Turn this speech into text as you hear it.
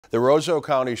The Roseau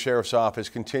County Sheriff's Office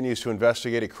continues to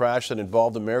investigate a crash that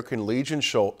involved American Legion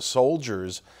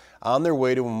soldiers on their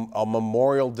way to a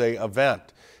Memorial Day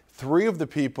event. Three of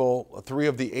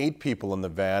the 8 people in the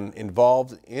van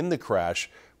involved in the crash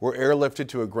were airlifted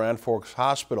to a Grand Forks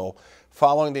hospital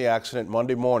following the accident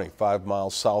Monday morning, 5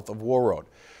 miles south of War Road.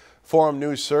 Forum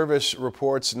News Service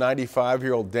reports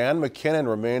 95-year-old Dan McKinnon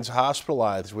remains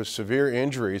hospitalized with severe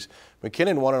injuries.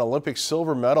 McKinnon won an Olympic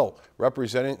silver medal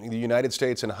representing the United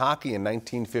States in hockey in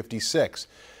 1956.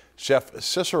 Chef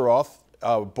Ciceroth,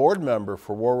 a board member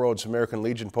for War Road's American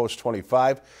Legion Post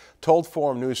 25, told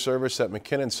Forum News Service that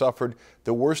McKinnon suffered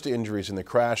the worst injuries in the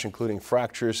crash, including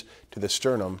fractures to the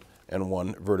sternum and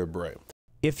 1 vertebrae.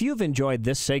 If you've enjoyed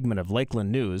this segment of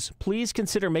Lakeland News, please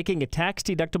consider making a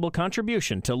tax-deductible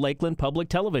contribution to Lakeland Public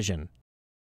Television.